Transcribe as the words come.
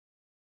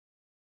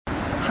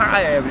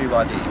Hi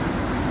everybody,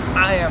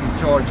 I am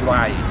George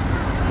Valyi.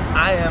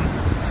 I am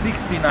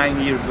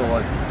 69 years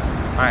old.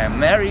 I am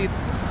married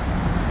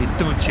with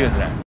 2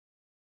 children.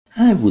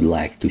 I would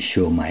like to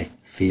show my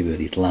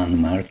favorite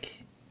landmark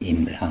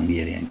in the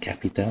Hungarian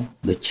capital,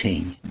 the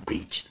Chain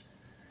Bridge.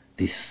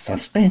 This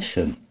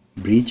suspension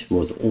bridge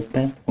was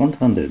opened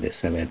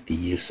 170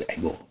 years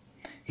ago.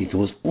 It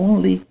was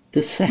only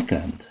the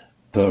second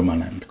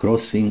permanent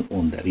crossing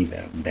on the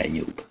river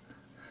Danube.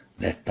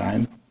 That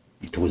time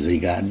it was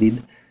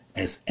regarded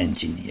as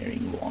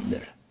engineering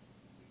wonder.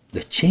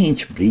 The Chain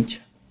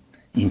Bridge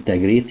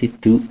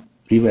integrated two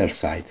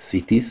riverside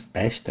cities,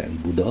 Pest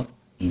and Buda,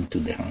 into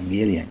the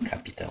Hungarian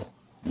capital,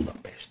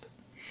 Budapest.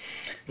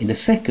 In the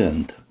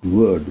Second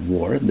World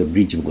War, the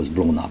bridge was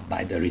blown up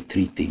by the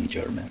retreating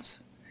Germans.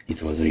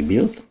 It was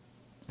rebuilt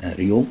and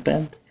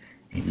reopened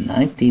in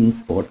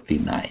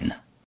 1949.